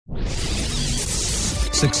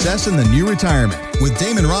Success in the New Retirement with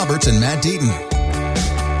Damon Roberts and Matt Deaton.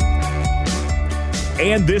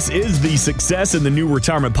 And this is the Success in the New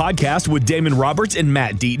Retirement podcast with Damon Roberts and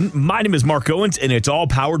Matt Deaton. My name is Mark Owens, and it's all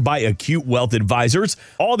powered by Acute Wealth Advisors.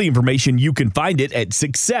 All the information, you can find it at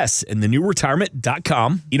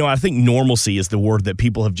successinthenewretirement.com. You know, I think normalcy is the word that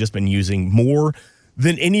people have just been using more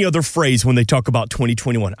than any other phrase when they talk about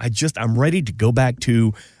 2021. I'm ready to go back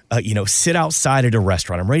to sit outside at a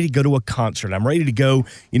restaurant. I'm ready to go to a concert. I'm ready to go,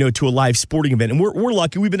 to a live sporting event. And we're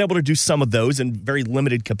lucky we've been able to do some of those in very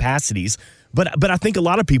limited capacities. But I think a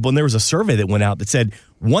lot of people, and there was a survey that went out that said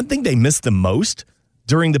one thing they missed the most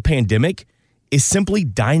during the pandemic is simply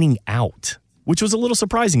dining out, which was a little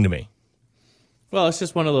surprising to me. Well, it's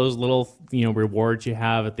just one of those little, rewards you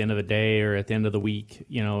have at the end of the day or at the end of the week.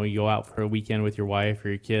 You go out for a weekend with your wife or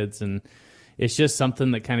your kids, and it's just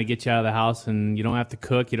something that kind of gets you out of the house, and you don't have to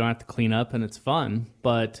cook, you don't have to clean up, and it's fun.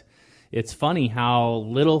 But it's funny how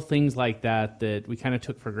little things like that we kind of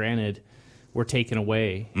took for granted were taken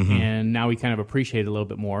away, and now we kind of appreciate it a little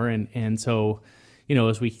bit more. And so,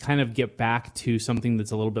 as we kind of get back to something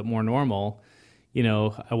that's a little bit more normal,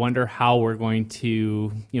 I wonder how we're going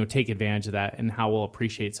to, take advantage of that and how we'll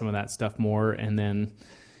appreciate some of that stuff more. And then,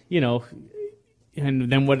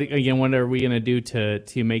 and then what are we going to do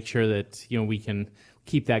to make sure that, we can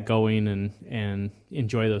keep that going and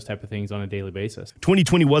enjoy those type of things on a daily basis.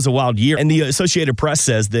 2020 was a wild year, and the Associated Press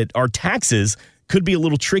says that our taxes could be a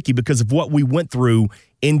little tricky because of what we went through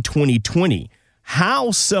in 2020.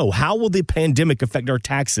 How so? How will the pandemic affect our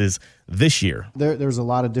taxes this year? There's a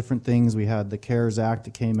lot of different things. We had the CARES Act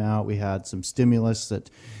that came out. We had some stimulus that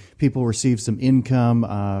people received some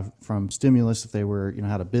income from stimulus if they were,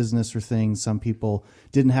 had a business or things. Some people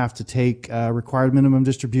didn't have to take required minimum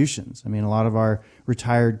distributions. I mean, a lot of our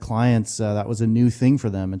retired clients, that was a new thing for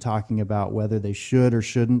them, and talking about whether they should or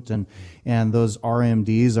shouldn't. And those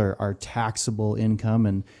RMDs are taxable income,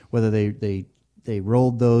 and whether they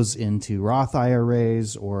rolled those into Roth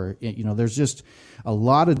IRAs or, there's just a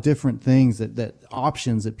lot of different things that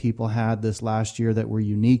options that people had this last year that were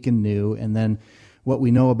unique and new. And then what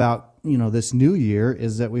we know about, this new year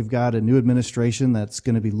is that we've got a new administration that's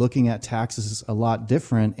going to be looking at taxes a lot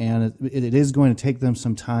different. And it is going to take them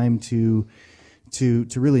some time to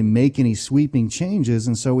really make any sweeping changes.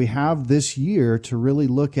 And so we have this year to really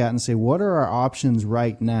look at and say, what are our options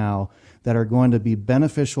right now that are going to be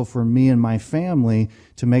beneficial for me and my family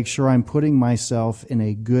to make sure I'm putting myself in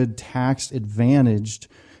a good tax advantaged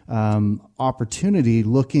opportunity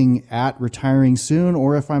looking at retiring soon,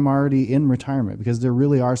 or if I'm already in retirement, because there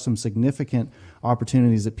really are some significant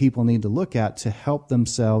opportunities that people need to look at to help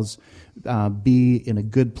themselves be in a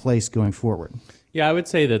good place going forward. Yeah, I would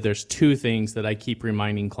say that there's two things that I keep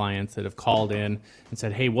reminding clients that have called in and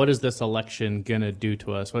said, hey, what is this election going to do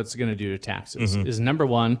to us? What's it going to do to taxes? Is number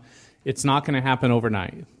one, it's not going to happen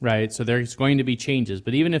overnight, right? So there's going to be changes.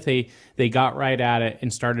 But even if they got right at it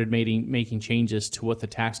and started making changes to what the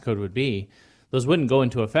tax code would be, those wouldn't go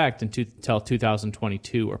into effect until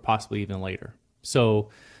 2022 or possibly even later. So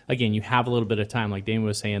again, you have a little bit of time. Like Damon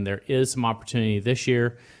was saying, there is some opportunity this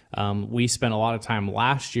year. We spent a lot of time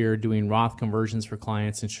last year doing Roth conversions for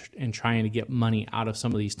clients and trying to get money out of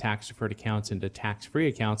some of these tax-deferred accounts into tax-free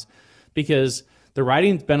accounts, because the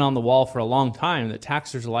writing's been on the wall for a long time that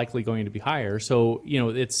taxes are likely going to be higher. So,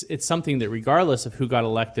 it's something that regardless of who got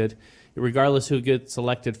elected, regardless who gets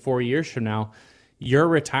elected 4 years from now, you're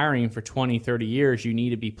retiring for 20, 30 years. You need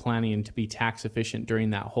to be planning to be tax efficient during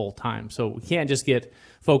that whole time. So we can't just get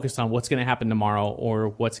focused on what's going to happen tomorrow or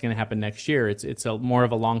what's going to happen next year. It's more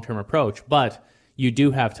of a long-term approach, but you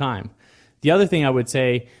do have time. The other thing I would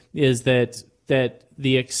say is that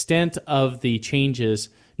the extent of the changes,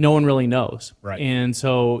 no one really knows. Right. And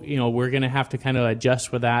so, we're going to have to kind of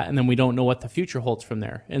adjust with that, and then we don't know what the future holds from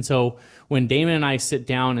there. And so when Damon and I sit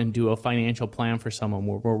down and do a financial plan for someone,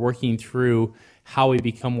 we're working through how we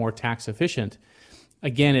become more tax efficient.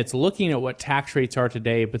 Again, it's looking at what tax rates are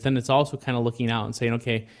today, but then it's also kind of looking out and saying,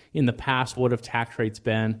 okay, in the past, what have tax rates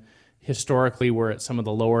been? Historically, we're at some of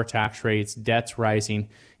the lower tax rates, debt's rising.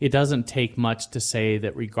 It doesn't take much to say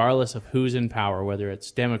that regardless of who's in power, whether it's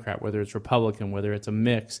Democrat, whether it's Republican, whether it's a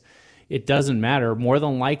mix, it doesn't matter. More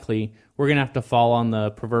than likely, we're going to have to fall on the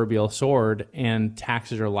proverbial sword, and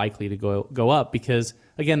taxes are likely to go up because,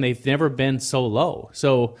 again, they've never been so low.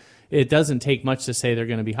 So it doesn't take much to say they're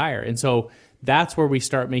going to be higher. And so that's where we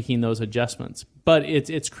start making those adjustments. But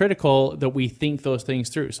it's critical that we think those things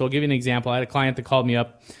through. So I'll give you an example. I had a client that called me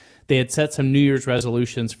up. They had set some New Year's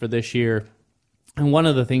resolutions for this year, and one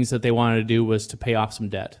of the things that they wanted to do was to pay off some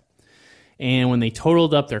debt. And when they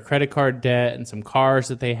totaled up their credit card debt and some cars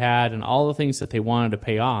that they had and all the things that they wanted to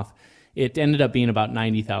pay off, it ended up being about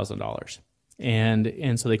 $90,000.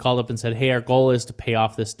 And so they called up and said, hey, our goal is to pay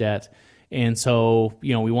off this debt. And so,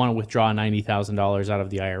 we want to withdraw $90,000 out of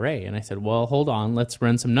the IRA. And I said, well, hold on, let's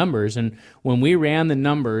run some numbers. And when we ran the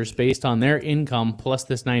numbers based on their income plus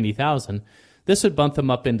this $90,000, this would bump them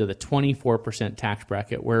up into the 24% tax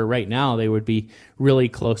bracket, where right now they would be really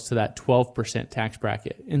close to that 12% tax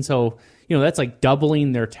bracket. And so, that's like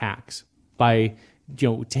doubling their tax by,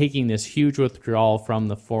 taking this huge withdrawal from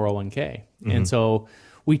the 401k. Mm-hmm. And so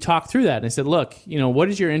we talked through that, and I said, look, what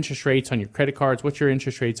is your interest rates on your credit cards? What's your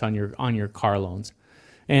interest rates on your car loans?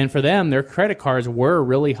 And for them, their credit cards were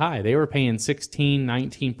really high. They were paying 16,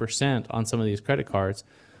 19% on some of these credit cards,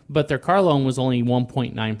 but their car loan was only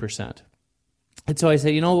 1.9%. And so I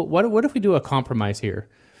said, what if we do a compromise here?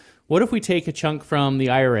 What if we take a chunk from the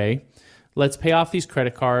IRA? Let's pay off these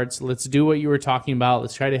credit cards. Let's do what you were talking about.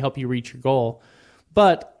 Let's try to help you reach your goal.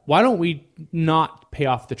 But why don't we not pay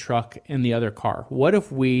off the truck and the other car? What if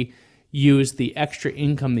we use the extra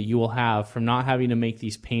income that you will have from not having to make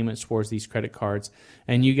these payments towards these credit cards,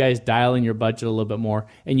 and you guys dial in your budget a little bit more,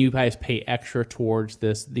 and you guys pay extra towards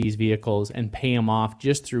these vehicles and pay them off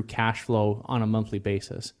just through cash flow on a monthly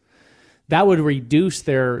basis? That would reduce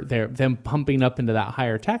them pumping up into that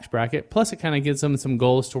higher tax bracket. Plus, it kind of gives them some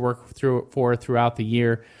goals to work throughout the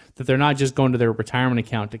year, that they're not just going to their retirement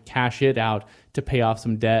account to cash it out to pay off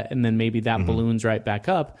some debt, and then maybe that balloons right back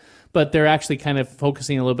up. But they're actually kind of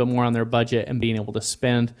focusing a little bit more on their budget and being able to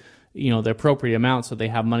spend, the appropriate amount so they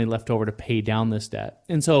have money left over to pay down this debt.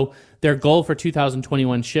 And so their goal for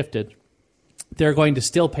 2021 shifted. They're going to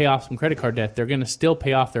still pay off some credit card debt. They're going to still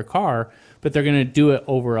pay off their car, but they're going to do it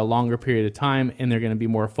over a longer period of time, and they're going to be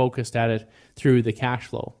more focused at it through the cash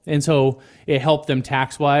flow. And so it helped them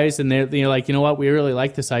tax-wise, and they're like, you know what, we really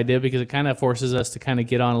like this idea because it kind of forces us to kind of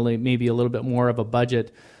get on maybe a little bit more of a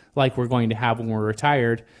budget like we're going to have when we're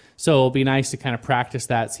retired. So it'll be nice to kind of practice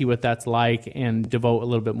that, see what that's like, and devote a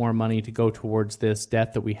little bit more money to go towards this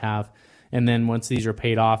debt that we have. And then once these are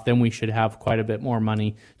paid off, then we should have quite a bit more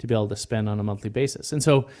money to be able to spend on a monthly basis. And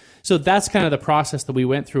so that's kind of the process that we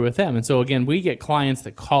went through with them. And so again, we get clients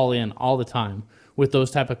that call in all the time with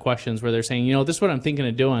those type of questions where they're saying, this is what I'm thinking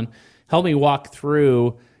of doing. Help me walk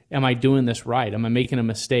through, am I doing this right? Am I making a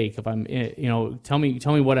mistake? If I'm, tell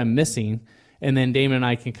me what I'm missing. And then Damon and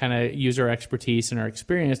I can kind of use our expertise and our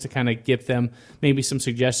experience to kind of give them maybe some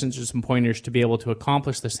suggestions or some pointers to be able to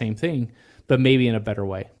accomplish the same thing, but maybe in a better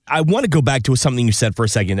way. I want to go back to something you said for a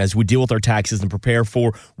second as we deal with our taxes and prepare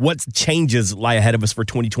for what changes lie ahead of us for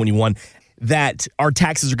 2021, that our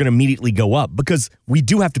taxes are going to immediately go up because we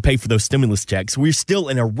do have to pay for those stimulus checks. We're still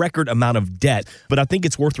in a record amount of debt, but I think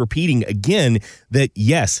it's worth repeating again that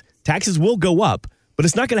yes, taxes will go up, but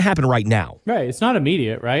it's not going to happen right now. Right. It's not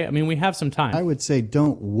immediate, right? I mean, we have some time. I would say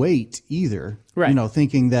don't wait either. Right.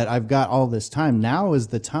 Thinking that I've got all this time. Now is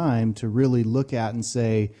the time to really look at and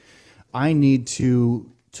say, I need to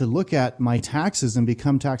look at my taxes and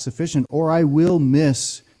become tax efficient, or I will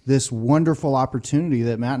miss this wonderful opportunity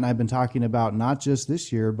that Matt and I have been talking about, not just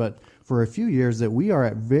this year, but for a few years, that we are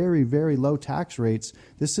at very, very low tax rates.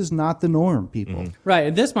 This is not the norm, people. Mm-hmm. Right.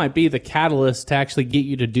 And this might be the catalyst to actually get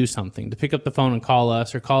you to do something, to pick up the phone and call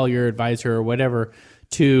us or call your advisor or whatever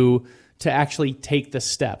to actually take the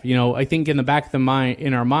step. I think in the back of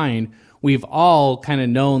in our mind, we've all kind of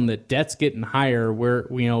known that debt's getting higher.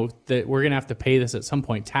 That we're going to have to pay this at some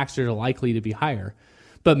point. Taxes are likely to be higher.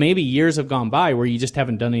 But maybe years have gone by where you just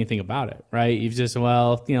haven't done anything about it, right? You've just,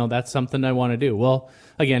 that's something I want to do. Well,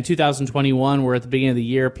 again, 2021, we're at the beginning of the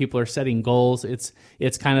year. People are setting goals. It's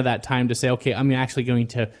kind of that time to say, okay, I'm actually going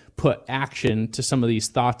to put action to some of these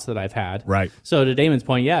thoughts that I've had. Right. So to Damon's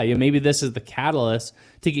point, maybe this is the catalyst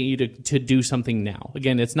to get you to do something now.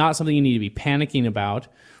 Again, it's not something you need to be panicking about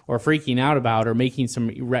or freaking out about or making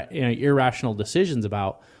some irrational decisions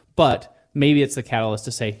about, but maybe it's the catalyst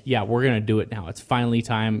to say, we're going to do it now. It's finally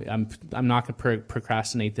time. I'm not going to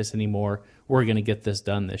procrastinate this anymore. We're going to get this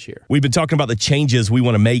done this year. We've been talking about the changes we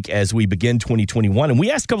want to make as we begin 2021. And we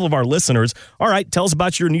asked a couple of our listeners, all right, tell us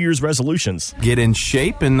about your New Year's resolutions. Get in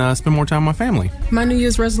shape and spend more time with my family. My New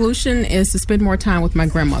Year's resolution is to spend more time with my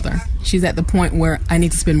grandmother. She's at the point where I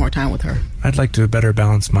need to spend more time with her. I'd like to better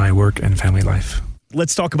balance my work and family life.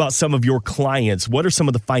 Let's talk about some of your clients. What are some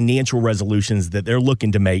of the financial resolutions that they're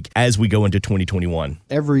looking to make as we go into 2021?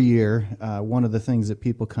 Every year, one of the things that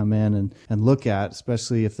people come in and look at,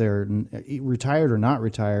 especially if they're retired or not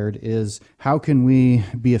retired, is how can we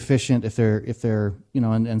be efficient if they're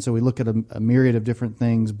and so we look at a myriad of different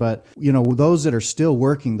things. But, those that are still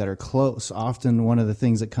working, that are close, often one of the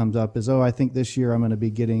things that comes up is, I think this year I'm going to be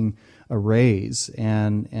getting a raise,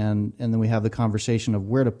 and then we have the conversation of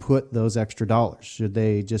where to put those extra dollars. Should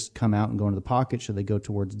they just come out and go into the pocket? Should they go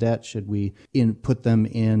towards debt? Should we put them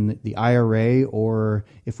in the IRA? Or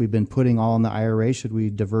if we've been putting all in the IRA, should we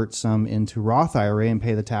divert some into Roth IRA and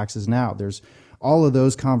pay the taxes now? There's all of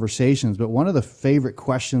those conversations. But one of the favorite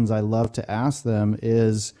questions I love to ask them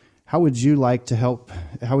is, how would you like me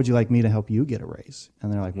to help you get a raise?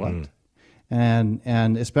 And they're like, what?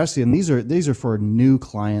 And especially, and these are for new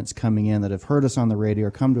clients coming in that have heard us on the radio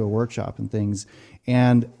or come to a workshop and things.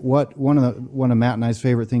 And what one of Matt and I's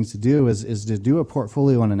favorite things to do is to do a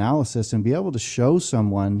portfolio and analysis and be able to show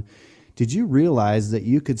someone, did you realize that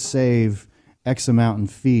you could save X amount in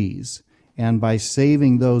fees? And by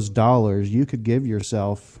saving those dollars, you could give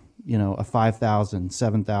yourself, a $5,000,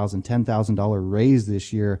 $7,000, $10,000 raise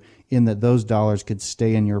this year, in that those dollars could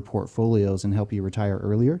stay in your portfolios and help you retire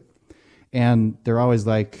earlier. And they're always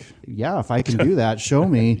like, yeah, if I can do that, show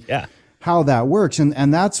me how that works.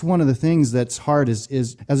 And that's one of the things that's hard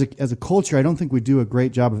is as a culture, I don't think we do a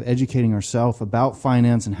great job of educating ourselves about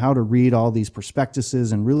finance and how to read all these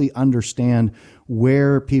prospectuses and really understand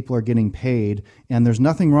where people are getting paid. And there's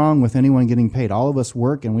nothing wrong with anyone getting paid. All of us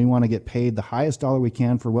work and we want to get paid the highest dollar we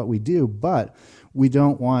can for what we do, but we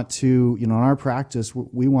don't want to, in our practice,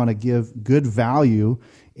 we want to give good value,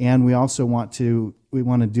 and we also want to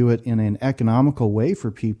do it in an economical way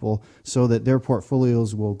for people so that their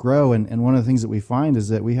portfolios will grow. And one of the things that we find is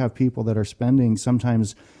that we have people that are spending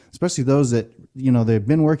sometimes, especially those that, they've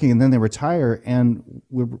been working and then they retire, and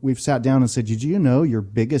we've sat down and said, did you know your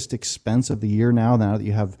biggest expense of the year now that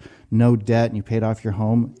you have no debt and you paid off your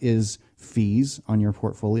home, is fees on your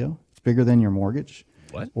portfolio? It's bigger than your mortgage.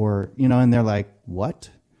 What? Or, and they're like, what?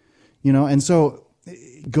 And so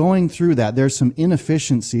going through that, there's some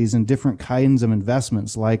inefficiencies in different kinds of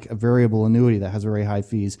investments, like a variable annuity that has very high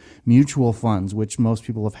fees, mutual funds, which most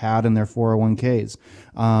people have had in their 401ks,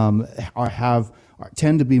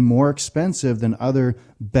 tend to be more expensive than other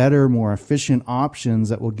better, more efficient options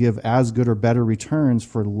that will give as good or better returns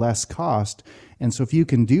for less cost. And so if you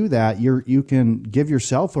can do that, you can give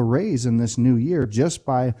yourself a raise in this new year just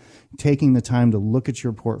by taking the time to look at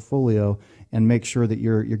your portfolio and make sure that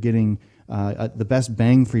you're getting the best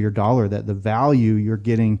bang for your dollar, that the value you're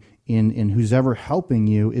getting in who's ever helping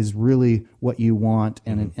you is really what you want,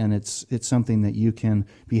 and it's something that you can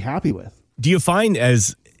be happy with. Do you find,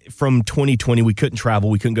 as from 2020, we couldn't travel,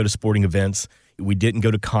 we couldn't go to sporting events, we didn't go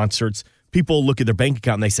to concerts, people look at their bank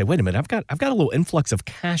account and they say, wait a minute, I've got a little influx of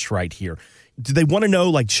cash right here. Do they want to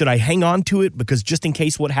know, should I hang on to it because just in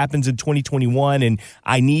case what happens in 2021 and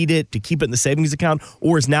I need it to keep it in the savings account?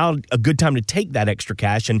 Or is now a good time to take that extra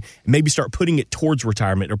cash and maybe start putting it towards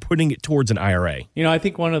retirement or putting it towards an IRA? I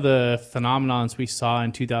think one of the phenomenons we saw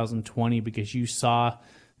in 2020, because you saw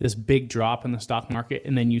this big drop in the stock market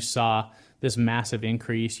and then you saw this massive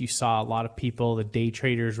increase. You saw a lot of people, the day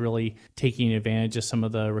traders, really taking advantage of some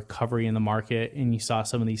of the recovery in the market. And you saw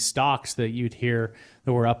some of these stocks that you'd hear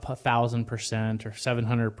that were up 1,000% or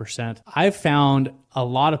 700%. I've found a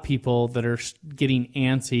lot of people that are getting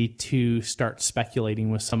antsy to start speculating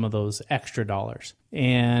with some of those extra dollars.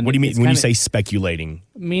 And what do you mean when you say speculating?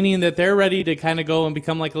 Meaning that they're ready to kind of go and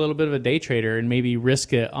become like a little bit of a day trader and maybe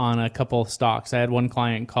risk it on a couple of stocks. I had one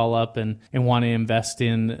client call up and want to invest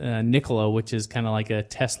in Nikola, which is kind of like a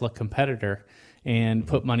Tesla competitor, and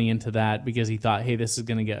put money into that because he thought, hey, this is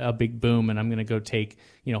going to get a big boom and I'm going to go take,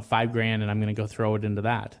 $5,000 and I'm going to go throw it into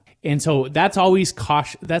that. And so that's always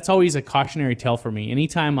a cautionary tale for me.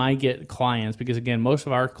 Anytime I get clients, because again, most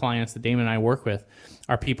of our clients that Damon and I work with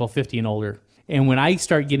are people 50 and older. And when I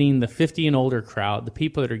start getting the 50 and older crowd, the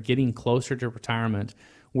people that are getting closer to retirement,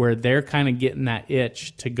 where they're kind of getting that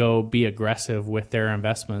itch to go be aggressive with their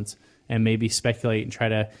investments and maybe speculate and try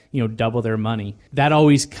to, double their money, that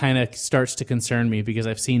always kind of starts to concern me because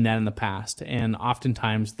I've seen that in the past. And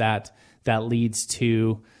oftentimes that leads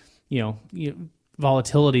to,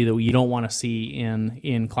 volatility that you don't want to see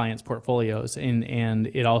in clients' portfolios. And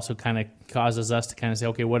it also kind of causes us to kind of say,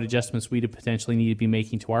 okay, what adjustments we potentially need to be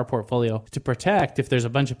making to our portfolio to protect if there's a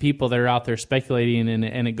bunch of people that are out there speculating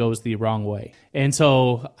and it goes the wrong way. And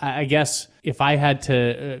so I guess if I had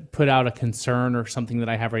to put out a concern or something that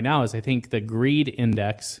I have right now is I think the greed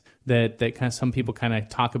index that kind of some people kind of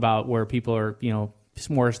talk about, where people are,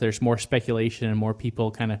 there's more speculation and more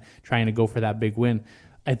people kind of trying to go for that big win.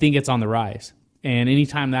 I think it's on the rise. And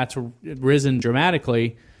anytime that's risen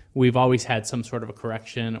dramatically, we've always had some sort of a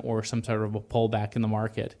correction or some sort of a pullback in the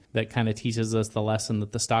market that kind of teaches us the lesson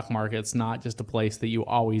that the stock market's not just a place that you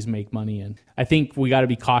always make money in. I think we got to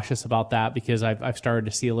be cautious about that, because I've started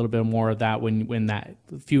to see a little bit more of that when that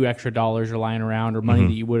few extra dollars are lying around, or money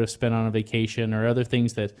that you would have spent on a vacation or other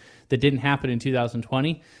things that didn't happen in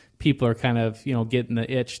 2020. People are kind of, getting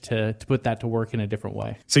the itch to put that to work in a different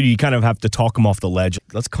way. So you kind of have to talk them off the ledge.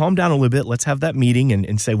 Let's calm down a little bit. Let's have that meeting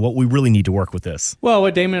and say what we really need to work with this. Well,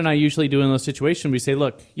 what Damon and I usually do in those situations, we say,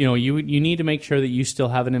 look, you need to make sure that you still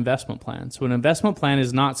have an investment plan. So an investment plan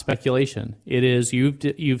is not speculation. It is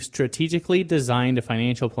you've strategically designed a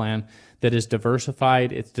financial plan that is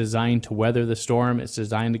diversified. It's designed to weather the storm. It's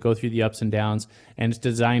designed to go through the ups and downs, and it's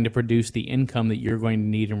designed to produce the income that you're going to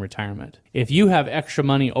need in retirement. If you have extra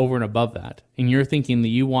money over and above that, and you're thinking that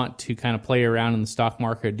you want to kind of play around in the stock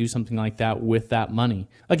market, do something like that with that money,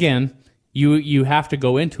 again, you have to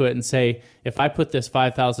go into it and say, if I put this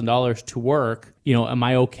 $5,000 to work, am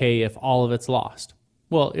I okay if all of it's lost?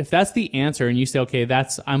 Well, if that's the answer, and you say, okay,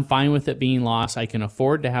 I'm fine with it being lost, I can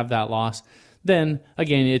afford to have that loss, then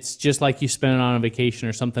again, it's just like you spend it on a vacation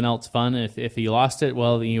or something else fun. If you lost it,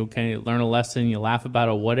 well, you kind of learn a lesson, you laugh about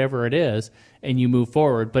it, whatever it is, and you move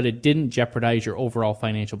forward, but it didn't jeopardize your overall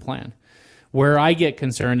financial plan. Where I get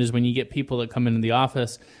concerned is when you get people that come into the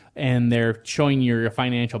office and they're showing you your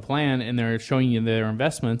financial plan and they're showing you their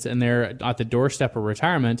investments, and they're at the doorstep of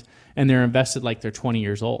retirement and they're invested like they're 20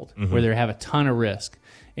 years old, where they have a ton of risk.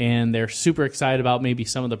 And they're super excited about maybe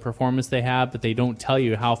some of the performance they have, but they don't tell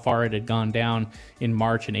you how far it had gone down in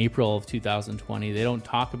March and April of 2020. They don't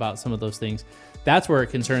talk about some of those things. That's where it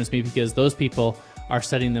concerns me, because those people are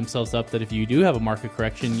setting themselves up that if you do have a market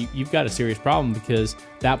correction, you've got a serious problem, because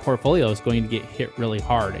that portfolio is going to get hit really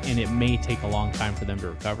hard, and it may take a long time for them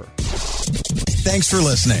to recover. Thanks for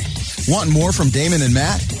listening. Want more from Damon and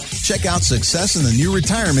Matt? Check out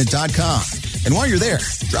successinthenewretirement.com. And while you're there,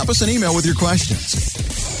 drop us an email with your questions.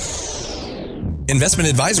 Investment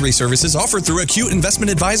advisory services offered through Acute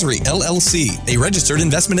Investment Advisory, LLC, a registered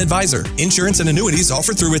investment advisor. Insurance and annuities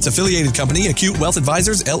offered through its affiliated company, Acute Wealth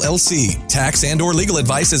Advisors, LLC. Tax and or legal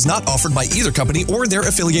advice is not offered by either company or their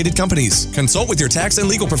affiliated companies. Consult with your tax and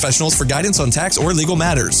legal professionals for guidance on tax or legal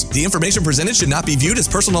matters. The information presented should not be viewed as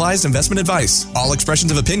personalized investment advice. All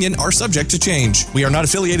expressions of opinion are subject to change. We are not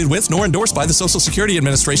affiliated with nor endorsed by the Social Security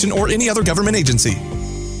Administration or any other government agency.